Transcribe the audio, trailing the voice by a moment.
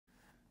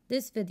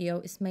This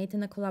video is made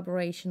in a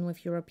collaboration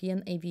with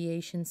European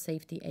Aviation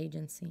Safety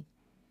Agency.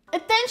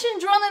 Attention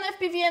drone and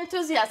FPV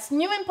enthusiasts!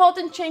 New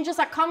important changes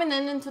are coming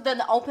into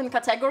the open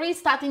category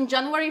starting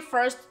January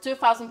 1st,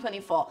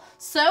 2024.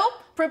 So,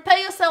 prepare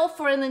yourself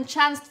for an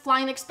enhanced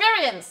flying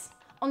experience!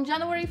 On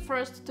January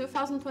 1st,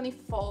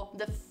 2024,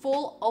 the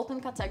full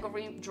open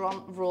category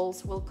drone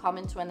rules will come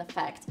into an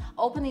effect,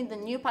 opening the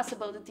new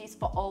possibilities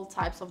for all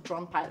types of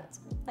drone pilots,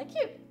 like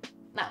you.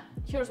 Now,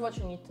 here's what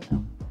you need to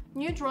know.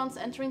 New drones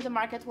entering the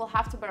market will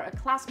have to bear a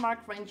class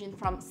mark ranging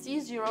from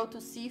C0 to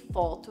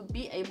C4 to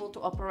be able to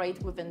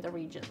operate within the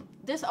region.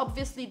 This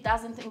obviously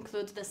doesn't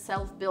include the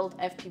self-built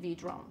FPV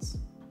drones.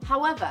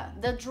 However,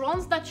 the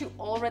drones that you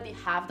already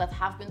have that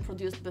have been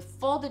produced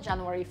before the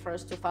January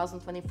 1st,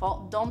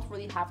 2024 don't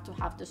really have to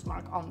have this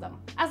mark on them.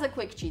 As a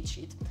quick cheat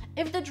sheet,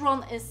 if the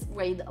drone is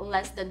weighed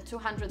less than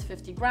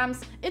 250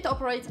 grams, it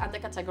operates under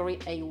category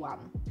A1.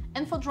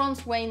 And for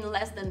drones weighing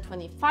less than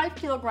 25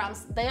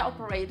 kilograms, they are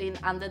operating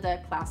under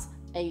the class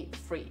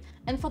A3.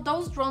 And for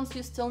those drones,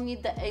 you still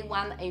need the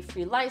A1,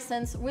 A3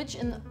 license, which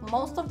in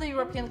most of the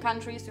European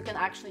countries you can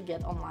actually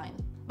get online.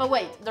 But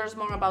wait, there's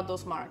more about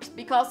those marks,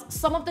 because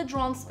some of the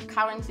drones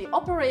currently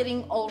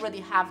operating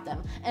already have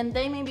them, and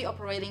they may be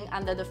operating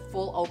under the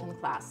full open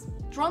class.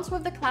 Drones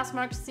with the class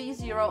mark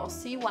C0 or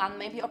C1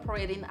 may be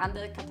operating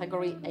under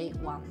category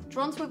A1.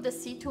 Drones with the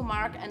C2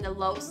 mark and the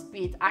low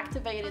speed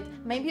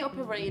activated may be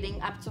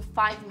operating up to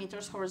 5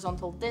 meters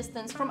horizontal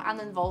distance from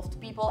uninvolved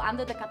people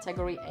under the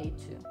category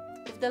A2.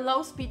 If the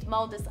low speed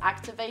mode is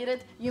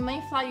activated, you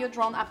may fly your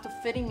drone up to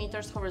 30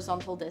 meters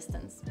horizontal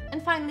distance.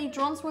 And finally,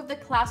 drones with the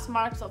class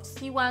marks of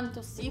C1 to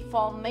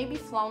C4 may be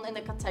flown in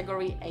the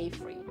category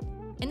A3.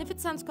 And if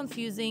it sounds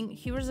confusing,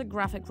 here is a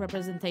graphic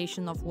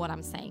representation of what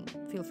I'm saying.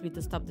 Feel free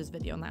to stop this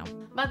video now.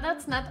 But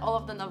that's not all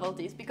of the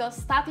novelties, because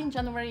starting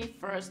January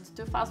 1st,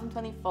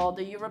 2024,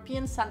 the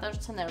European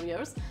standard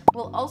scenarios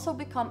will also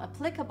become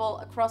applicable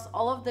across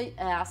all of the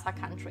EASA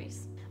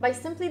countries. By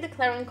simply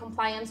declaring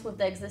compliance with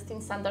the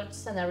existing standard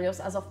scenarios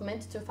as of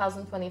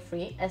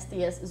mid-2023,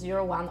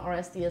 STS-01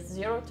 or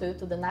STS-02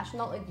 to the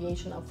National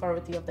Aviation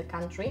Authority of the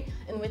country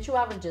in which you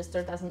are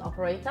registered as an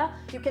operator,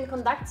 you can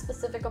conduct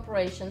specific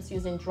operations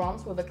using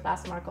drones with a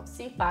class mark of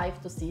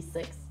C5 to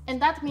C6.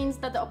 And that means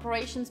that the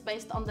operations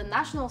based on the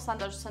national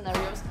standard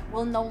scenarios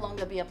will no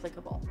longer be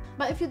applicable.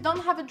 But if you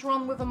don't have a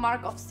drone with a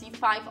mark of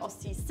C5 or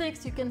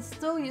C6, you can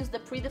still use the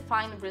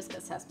predefined risk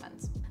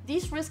assessments.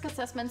 These risk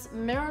assessments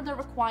mirror the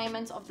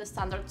requirements of the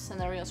standard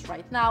scenarios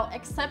right now,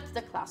 except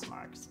the class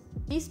marks.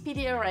 These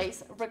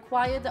PDRAs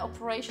require the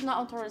operational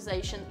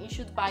authorization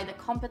issued by the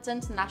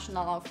competent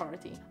national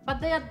authority, but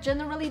they are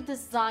generally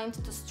designed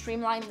to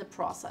streamline the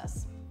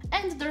process.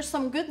 And there's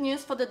some good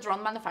news for the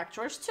drone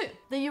manufacturers too.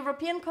 The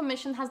European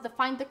Commission has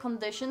defined the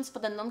conditions for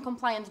the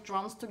non-compliant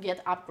drones to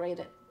get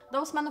upgraded.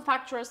 Those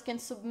manufacturers can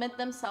submit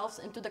themselves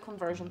into the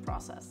conversion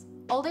process.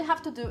 All they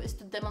have to do is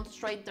to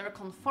demonstrate their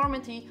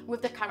conformity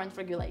with the current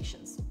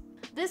regulations.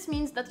 This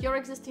means that your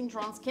existing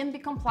drones can be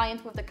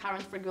compliant with the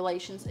current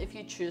regulations if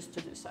you choose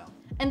to do so.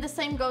 And the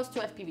same goes to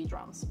FPV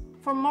drones.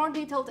 For more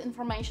detailed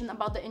information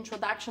about the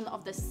introduction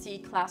of the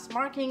C-class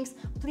markings,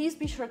 please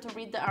be sure to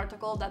read the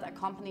article that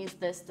accompanies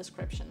this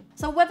description.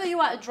 So whether you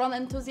are a drone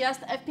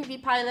enthusiast,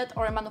 FPV pilot,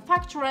 or a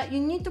manufacturer, you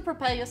need to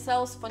prepare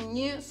yourselves for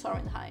new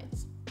soaring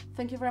heights.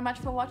 Thank you very much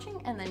for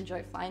watching and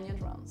enjoy flying your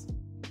drones.